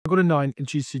got a 9 in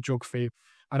GCSE Geography,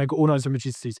 and I got all 9s in my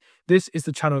GCSEs. This is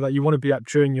the channel that you want to be at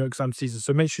during your exam season,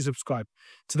 so make sure you subscribe.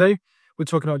 Today, we're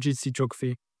talking about GCSE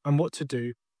Geography and what to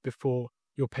do before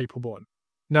your paper 1.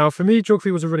 Now, for me,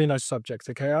 Geography was a really nice subject,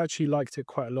 okay? I actually liked it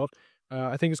quite a lot.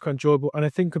 I think it's quite enjoyable, and I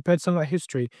think compared to something like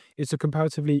history, it's a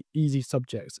comparatively easy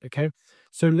subject, okay?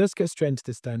 So let's get straight into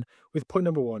this then with point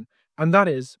number 1, and that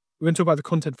is, we're going to talk about the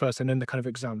content first and then the kind of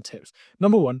exam tips.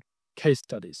 Number 1, case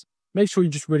studies. Make sure you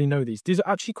just really know these. These are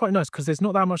actually quite nice because there's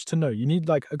not that much to know. You need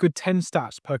like a good 10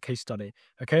 stats per case study,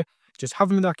 okay? Just have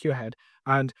them in the back of your head,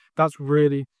 and that's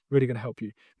really, really going to help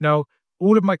you. Now,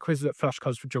 all of my quizzes at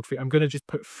flashcards for Geography, I'm going to just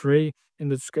put 3 in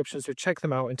the description, so check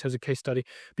them out in terms of case study.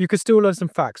 But you can still learn some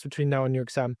facts between now and your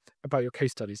exam about your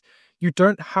case studies. You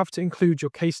don't have to include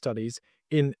your case studies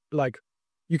in, like,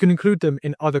 you can include them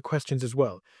in other questions as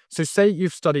well. So say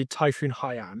you've studied Typhoon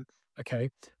Haiyan, okay,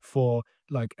 for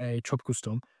like a tropical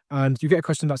storm, and you get a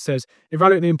question that says,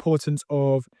 evaluate the importance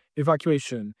of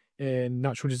evacuation in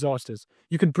natural disasters.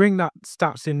 You can bring that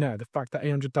stats in there, the fact that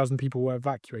 800,000 people were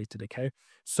evacuated, okay?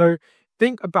 So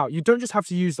think about, you don't just have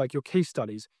to use like your case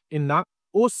studies in that.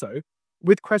 Also,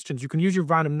 with questions, you can use your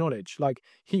random knowledge, like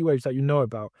heat waves that you know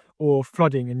about, or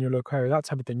flooding in your local area, that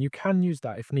type of thing. You can use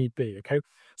that if need be, okay?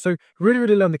 So really,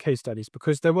 really learn the case studies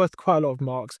because they're worth quite a lot of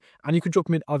marks, and you can drop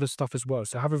them in other stuff as well.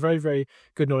 So have a very, very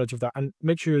good knowledge of that and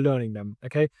make sure you're learning them,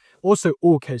 okay? Also,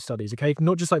 all case studies, okay?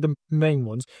 Not just like the main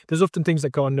ones. There's often things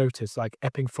that go unnoticed, like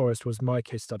Epping Forest was my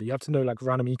case study. You have to know like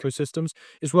random ecosystems.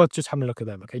 It's worth just having a look at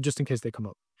them, okay? Just in case they come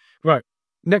up. Right.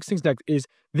 Next things next is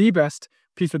the best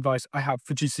piece of advice I have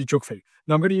for GCSE Geography.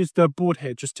 Now, I'm going to use the board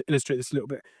here just to illustrate this a little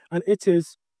bit. And it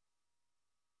is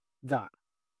that.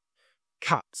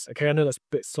 CATS. Okay, I know that's a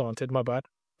bit slanted, my bad.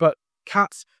 But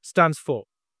CATS stands for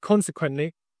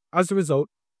consequently, as a result,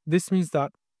 this means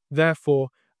that, therefore,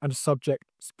 and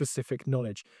subject-specific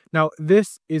knowledge. Now,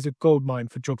 this is a goldmine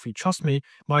for Geography. Trust me,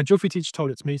 my Geography teacher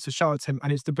told it to me, so shout out to him,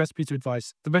 and it's the best piece of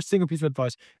advice, the best single piece of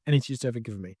advice any teacher's ever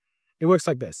given me. It works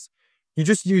like this. You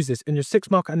just use this in your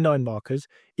 6-mark and 9 markers.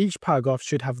 Each paragraph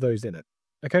should have those in it,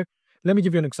 okay? Let me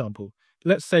give you an example.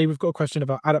 Let's say we've got a question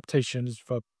about adaptations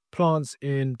for plants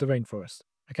in the rainforest,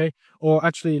 okay? Or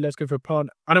actually, let's go for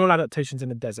animal adaptations in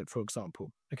the desert, for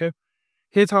example, okay?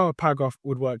 Here's how a paragraph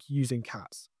would work using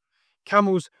cats.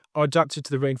 Camels are adapted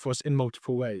to the rainforest in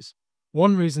multiple ways.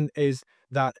 One reason is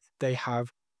that they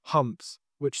have humps,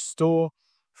 which store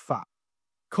fat.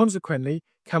 Consequently,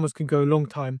 camels can go a long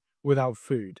time without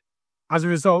food. As a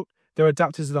result, they're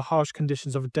adapted to the harsh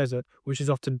conditions of a desert, which is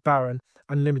often barren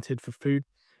and limited for food.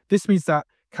 This means that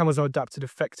camels are adapted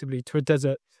effectively to a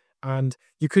desert, and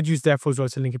you could use therefore as well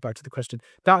to link it back to the question.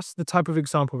 That's the type of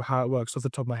example of how it works off the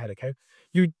top of my head, okay?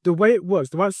 The way it works,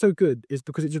 the why it's so good is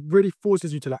because it just really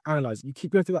forces you to like analyze it. You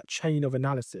keep going through that chain of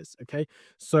analysis, okay?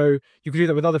 So you can do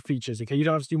that with other features, okay? You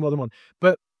don't have to do more than one.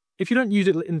 But if you don't use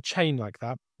it in a chain like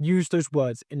that, use those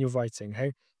words in your writing,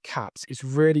 okay? CATS is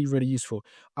really, really useful.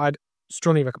 I'd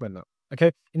strongly recommend that,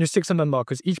 okay? In your 6 and 9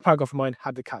 markers, each paragraph of mine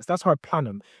had the cats. That's how I plan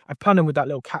them. I plan them with that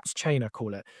little cats chain, I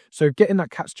call it. So get in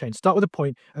that cats chain, start with a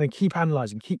point, and then keep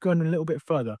analysing, keep going a little bit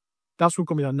further. That's what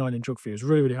got me that 9 in Geography. It was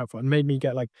really, really helpful and made me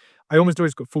get like, I almost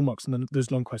always got full marks on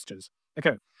those long questions.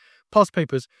 Okay, past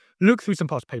papers. Look through some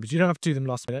past papers. You don't have to do them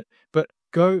last minute, but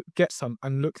go get some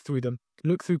and look through them.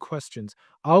 Look through questions.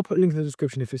 I'll put a link in the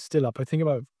description if it's still up. I think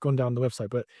I've gone down the website,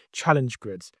 but challenge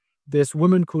grids. This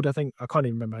woman called, I can't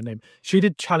even remember her name. She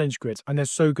did challenge grids and they're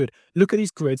so good. Look at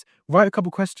these grids, write a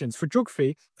couple questions. For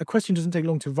Geography, a question doesn't take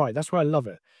long to write. That's why I love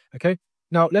it, okay?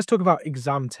 Now, let's talk about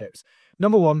exam tips.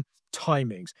 Number 1,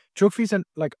 timings. Geography is an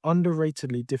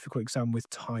underratedly difficult exam with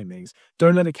timings.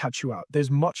 Don't let it catch you out.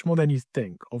 There's much more than you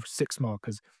think of 6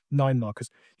 markers, 9 markers.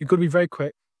 You've got to be very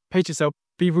quick. Pace yourself.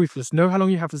 Be ruthless. Know how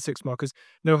long you have for the 6 markers.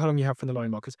 Know how long you have for the 9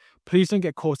 markers. Please don't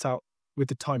get caught out with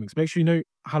the timings. Make sure you know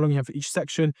how long you have for each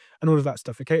section and all of that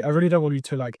stuff, okay? I really don't want you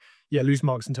to lose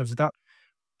marks in terms of that.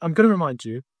 I'm going to remind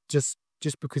you, just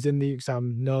because in the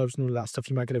exam, nerves and all of that stuff,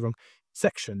 you might get it wrong.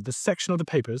 The section of the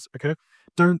papers, okay?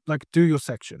 Don't do your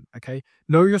section, okay?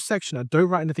 Know your section and don't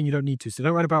write anything you don't need to. So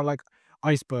don't write about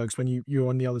icebergs when you're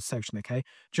on the other section, okay?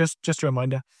 Just a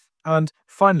reminder. And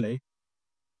finally,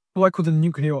 what I call the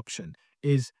nuclear option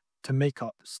is to make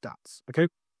up stats, okay?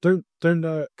 Don't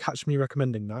catch me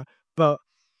recommending that. But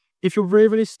if you're really,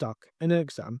 really stuck in an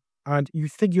exam and you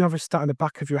think you have a stat in the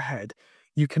back of your head,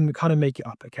 you can kind of make it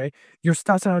up, okay? Your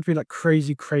stats don't have to be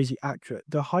crazy, crazy accurate.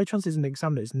 The high chances an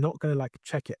examiner is not going to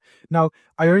check it. Now,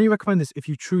 I only recommend this if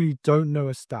you truly don't know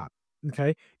a stat,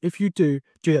 okay? If you do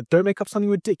that. Don't make up something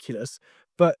ridiculous,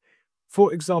 but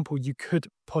for example, you could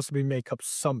possibly make up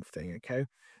something, okay?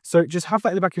 So just have that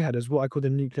in the back of your head as what I call the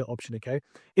nuclear option, okay?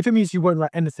 If it means you won't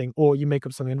write anything or you make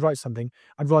up something and write something,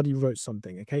 I'd rather you wrote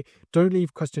something, okay? Don't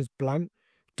leave questions blank.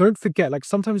 Don't forget, like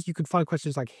sometimes you can find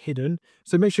questions like hidden.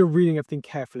 So make sure you're reading everything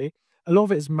carefully. A lot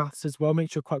of it is maths as well.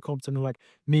 Make sure you're quite competent on like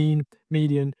mean,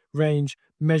 median, range,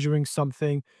 measuring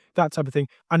something, that type of thing,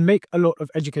 and make a lot of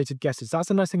educated guesses. That's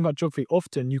the nice thing about geography.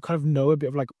 Often you kind of know a bit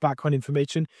of like background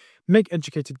information. Make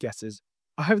educated guesses.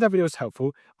 I hope that video was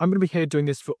helpful. I'm going to be here doing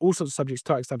this for all sorts of subjects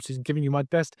throughout exam season, giving you my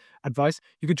best advice.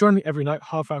 You could join me every night,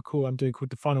 half-hour call I'm doing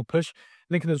called The Final Push.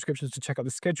 Link in the description to check out the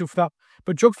schedule for that.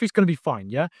 But geography is going to be fine,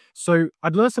 yeah? So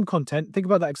I'd learn some content, think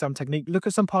about that exam technique, look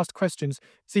at some past questions,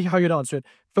 see how you'd answer it,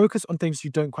 focus on things you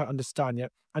don't quite understand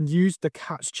yet, and use the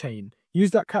catch chain.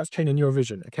 Use that catch chain in your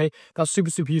revision, okay? That's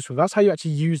super, super useful. That's how you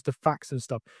actually use the facts and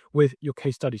stuff with your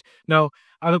case studies. Now,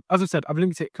 as I said, I've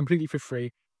linked it completely for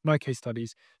free, my case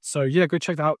studies. So yeah, go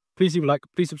check that out. Please leave a like,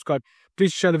 please subscribe,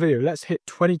 please share the video. Let's hit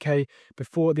 20k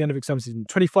before the end of exam season,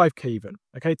 25k even.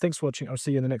 Okay, thanks for watching. I'll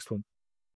see you in the next one.